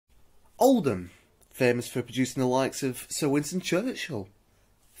Oldham, famous for producing the likes of Sir Winston Churchill,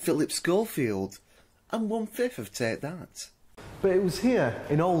 Philip Schofield, and 1/5 of Take That. But it was here,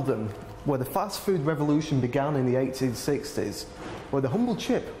 in Oldham, where the fast food revolution began in the 1860s, where the humble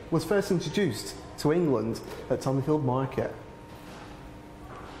chip was first introduced to England at Tonfield Market.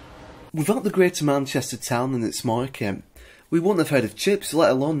 Without the Greater Manchester town and its market, we wouldn't have heard of chips, let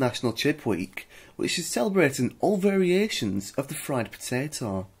alone National Chip Week, which is celebrating all variations of the fried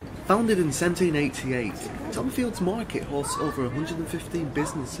potato. Founded in 1788, Tonfield's Market hosts over 115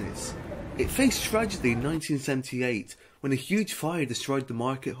 businesses. It faced tragedy in 1978 when a huge fire destroyed the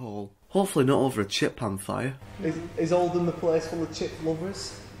market hall. Hopefully not over a chip pan fire. Is Oldham the place full of chip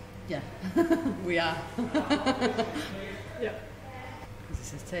lovers? Yeah, we are. Yeah.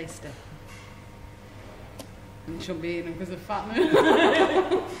 This is tasty. And you shouldn't be eating them because of fat.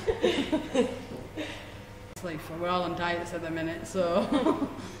 We're all on diets at the minute, so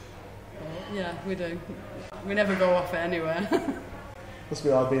yeah, we do. We never go off it anywhere. Must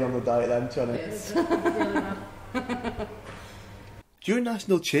be hard being on the diet then, Johnny. It is. Really hard. During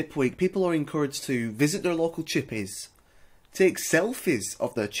National Chip Week, people are encouraged to visit their local chippies, take selfies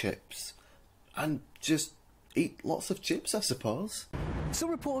of their chips, and just eat lots of chips, I suppose. Some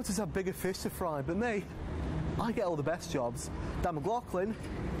reporters have bigger fish to fry, but me, I get all the best jobs. Dan McLaughlin,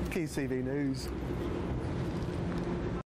 Quays TV News.